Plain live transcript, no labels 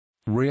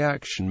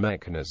Reaction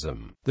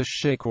mechanism. The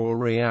Schikorr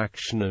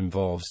reaction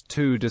involves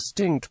two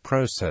distinct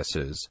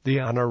processes: the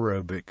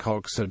anaerobic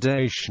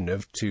oxidation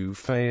of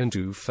 2Fe and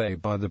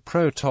 2Fe by the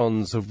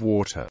protons of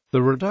water.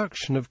 The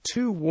reduction of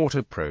two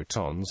water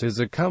protons is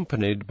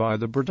accompanied by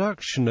the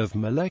production of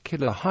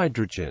molecular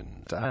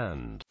hydrogen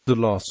and the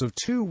loss of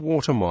two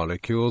water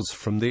molecules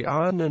from the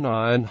ion and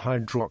ion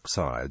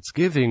hydroxides,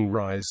 giving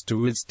rise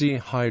to its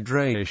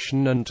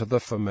dehydration and to the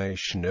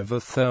formation of a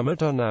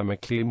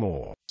thermodynamically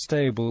more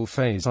stable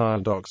phase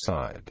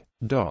hydroxide.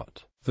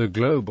 The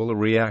global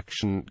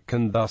reaction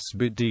can thus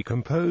be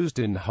decomposed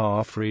in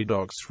half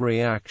redox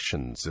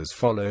reactions as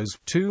follows: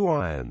 two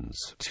ions,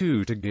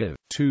 2 to give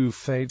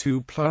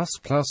 2Fe2 plus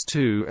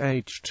 2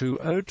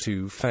 H2O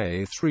 2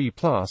 Fe3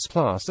 plus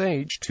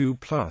H2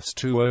 plus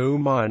 2O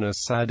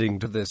minus. Adding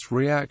to this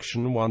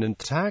reaction one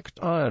intact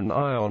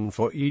ion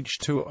for each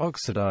two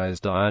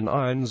oxidized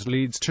ions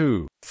leads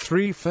to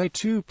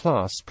 3Fe2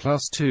 plus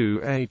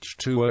 2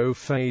 H2O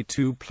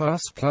Fe2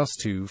 plus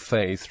 2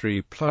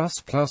 Fe3 plus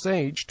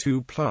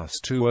H2 plus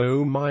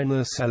 2O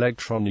minus.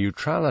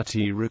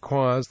 Electroneutrality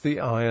requires the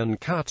ion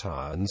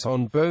cations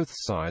on both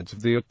sides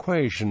of the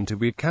equation to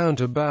be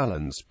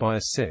counterbalanced by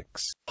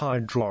 6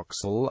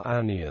 hydroxyl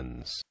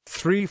anions.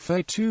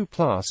 3Fe2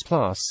 plus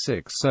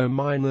 6O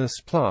minus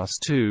plus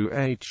 2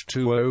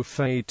 H2O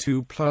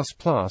Fe2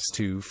 plus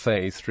 2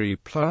 Fe3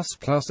 plus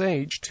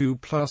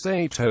H2 plus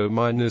 8O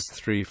minus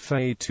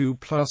 3Fe2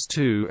 plus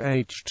 2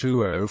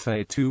 H2O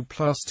Fe2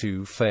 plus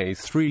 2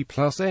 Fe3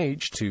 plus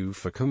H2.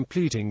 For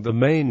completing the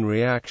main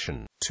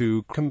reaction,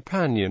 two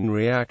companion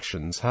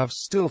reactions have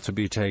still to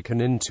be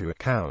taken into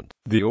account: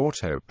 the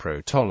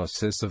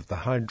autoprotolysis of the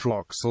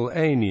hydroxyl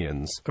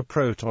anions, a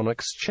proton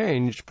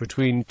exchange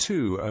between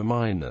two O-,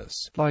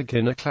 like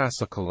in a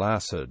classical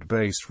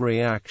acid-base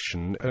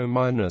reaction, O-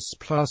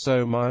 plus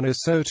O-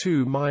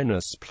 O2-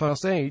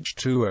 plus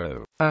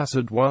H2O,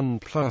 acid 1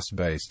 plus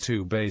base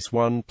 2 base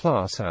 1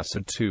 plus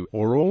acid 2,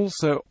 or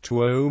also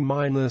 2O-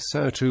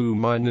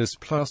 O2-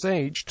 plus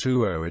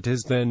H2O. It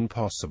is then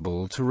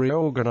possible to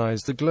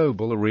reorganize the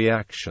global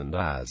reaction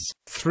as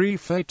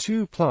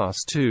 3Fe2 plus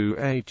 2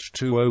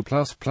 H2O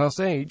plus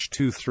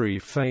H2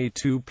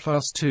 3Fe2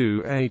 plus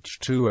 2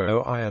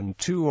 H2O ion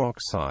 2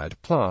 oxide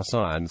plus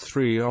ion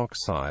 3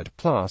 oxide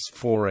plus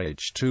 4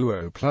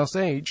 H2O plus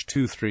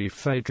H2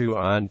 3Fe2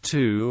 ion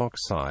 2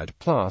 oxide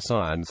plus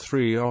ion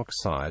 3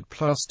 oxide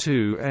plus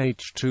 2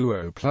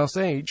 H2O plus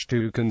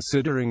H2.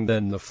 Considering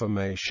then the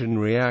formation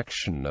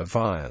reaction of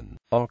ion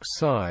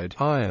oxide,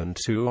 ion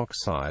 2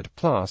 oxide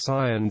plus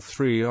ion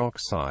 3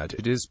 oxide,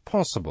 it is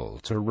possible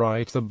to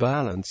write the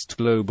balanced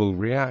global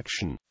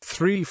reaction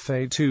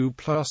 3Fe2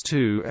 plus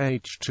 2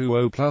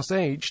 H2O plus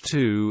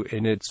H2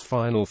 in its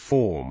final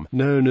form,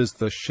 known as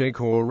the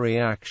Schikorr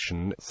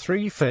reaction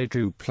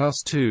 3Fe2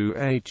 plus 2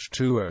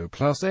 H2O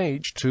plus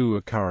H2.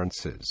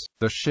 Occurrences.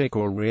 The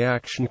Schikorr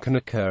reaction can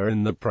occur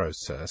in the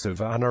process of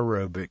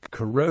anaerobic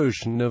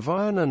corrosion of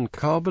iron and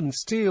carbon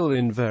steel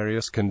in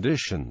various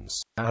conditions: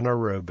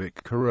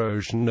 anaerobic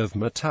corrosion of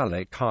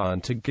metallic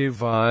iron to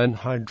give iron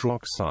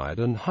hydroxide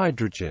and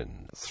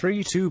hydrogen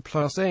 3,2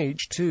 plus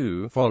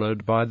H2,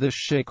 followed by the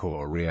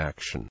Schikorr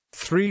reaction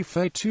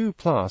 3Fe2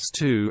 plus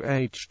 2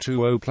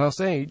 H2O plus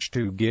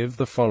H2 give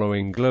the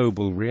following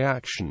global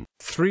reaction: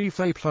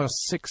 3Fe plus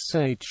 6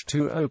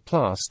 H2O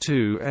plus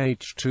 2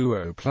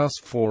 H2O plus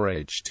 4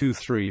 H2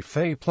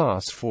 3Fe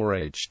plus 4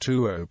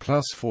 H2O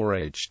plus 4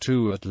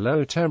 H2. At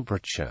low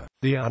temperature,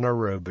 the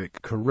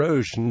anaerobic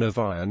corrosion of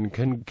iron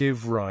can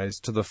give rise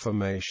to the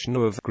formation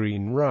of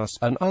green rust,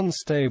 an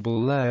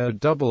unstable layer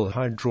double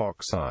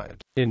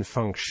hydroxide. In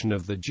function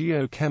of the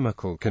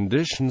geochemical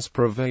conditions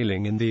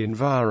prevailing in the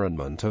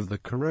environment of the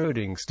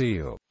corroding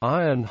steel,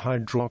 iron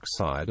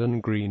hydroxide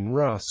and green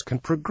rust can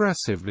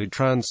progressively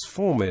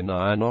transform in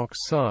iron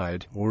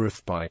oxide, or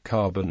if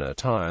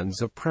bicarbonate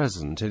ions are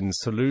present in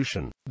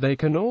solution, they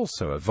can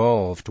also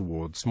evolve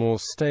towards more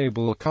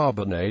stable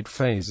carbonate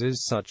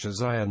phases such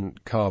as iron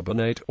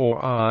carbonate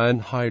or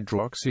iron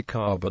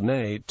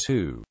hydroxycarbonate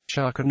 2.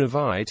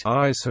 Schikornovite,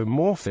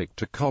 isomorphic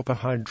to copper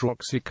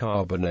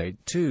hydroxycarbonate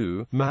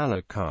 2,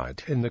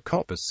 malachite in the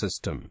copper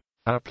system.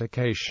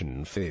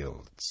 Application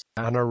fields.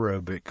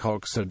 Anaerobic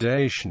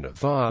oxidation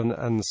of iron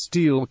and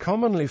steel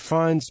commonly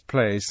finds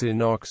place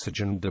in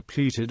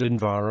oxygen-depleted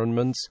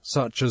environments,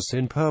 such as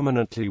in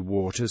permanently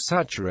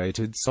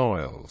water-saturated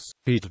soils,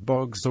 peat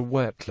bogs or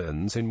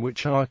wetlands in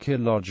which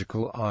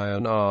archaeological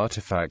iron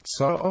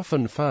artifacts are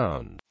often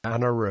found.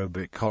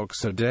 Anaerobic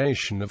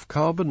oxidation of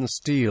carbon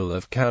steel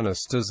of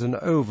canisters and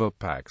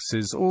overpacks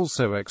is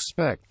also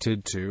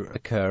expected to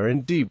occur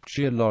in deep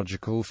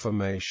geological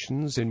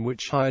formations in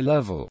which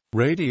high-level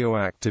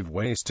radioactive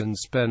waste and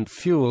spent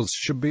fuels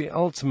should be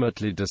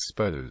ultimately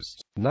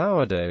disposed.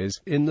 Nowadays,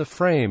 in the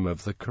frame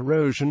of the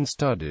corrosion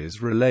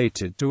studies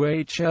related to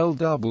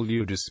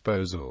HLW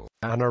disposal,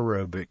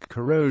 anaerobic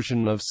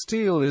corrosion of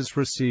steel is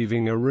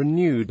receiving a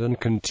renewed and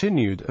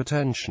continued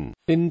attention.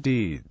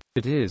 Indeed,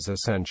 It is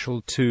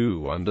essential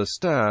to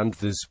understand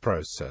this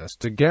process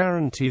to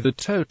guarantee the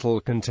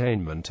total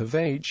containment of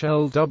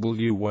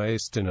HLW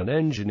waste in an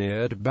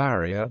engineered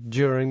barrier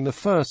during the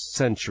first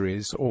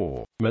centuries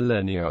or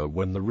millennia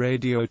when the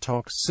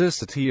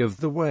radiotoxicity of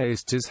the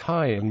waste is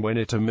high and when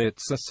it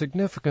emits a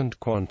significant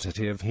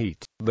quantity of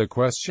heat. The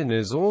question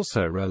is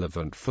also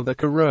relevant for the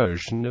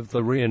corrosion of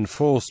the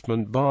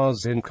reinforcement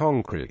bars in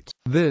concrete.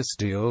 This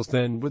deals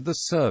then with the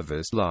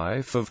service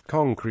life of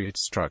concrete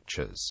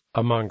structures.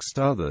 Amongst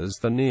others,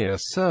 the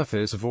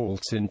near-surface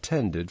vaults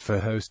intended for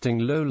hosting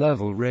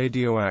low-level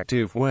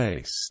radioactive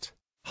waste.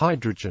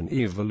 Hydrogen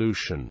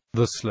evolution.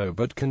 The slow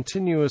but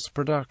continuous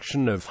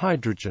production of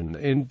hydrogen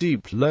in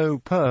deep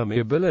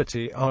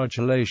low-permeability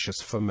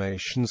argillaceous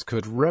formations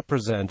could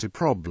represent a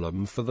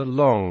problem for the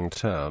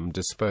long-term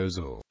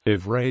disposal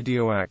of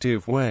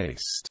radioactive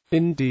waste.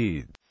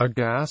 Indeed, a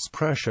gas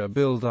pressure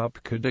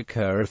buildup could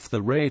occur if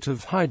the rate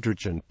of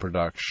hydrogen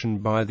production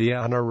by the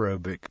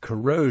anaerobic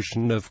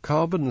corrosion of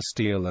carbon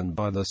steel and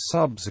by the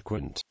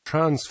subsequent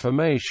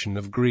transformation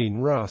of green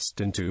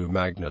rust into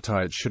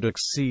magnetite should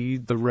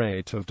exceed the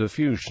rate of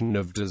diffusion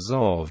of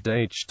dissolved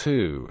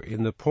H2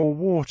 in the pore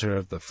water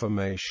of the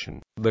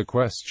formation. The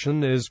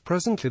question is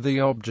presently the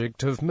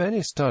object of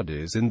many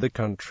studies in the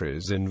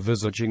countries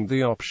envisaging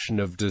the option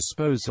of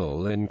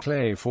disposal in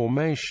clay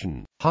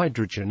formation.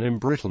 Hydrogen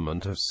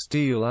embrittlement of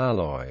steel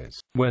alloys.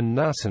 When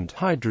nascent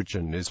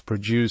hydrogen is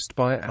produced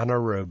by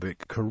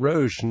anaerobic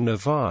corrosion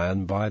of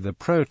iron by the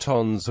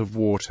protons of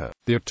water,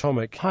 the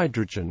atomic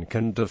hydrogen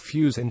can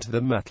diffuse into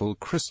the metal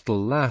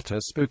crystal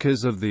lattice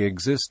because of the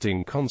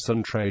existing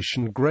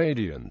concentration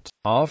gradient.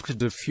 After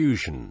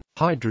diffusion,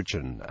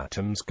 hydrogen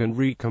atoms can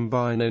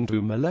recombine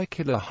into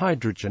molecular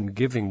hydrogen,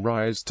 giving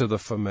rise to the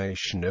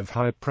formation of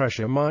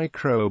high-pressure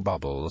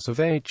microbubbles of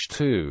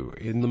H2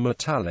 in the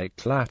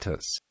metallic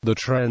lattice. The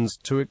trends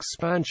to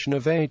expansion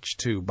of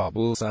H2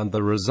 bubbles and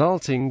the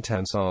resulting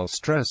tensile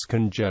stress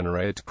can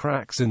generate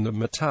cracks in the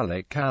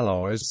metallic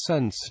alloys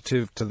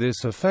sensitive to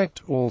this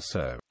effect,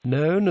 also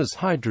known as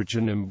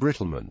hydrogen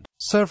embrittlement.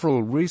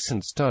 Several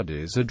recent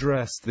studies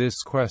address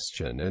this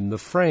question in the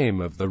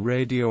frame of the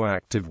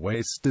radioactive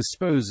waste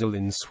disposal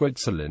in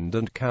Switzerland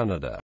and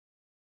Canada.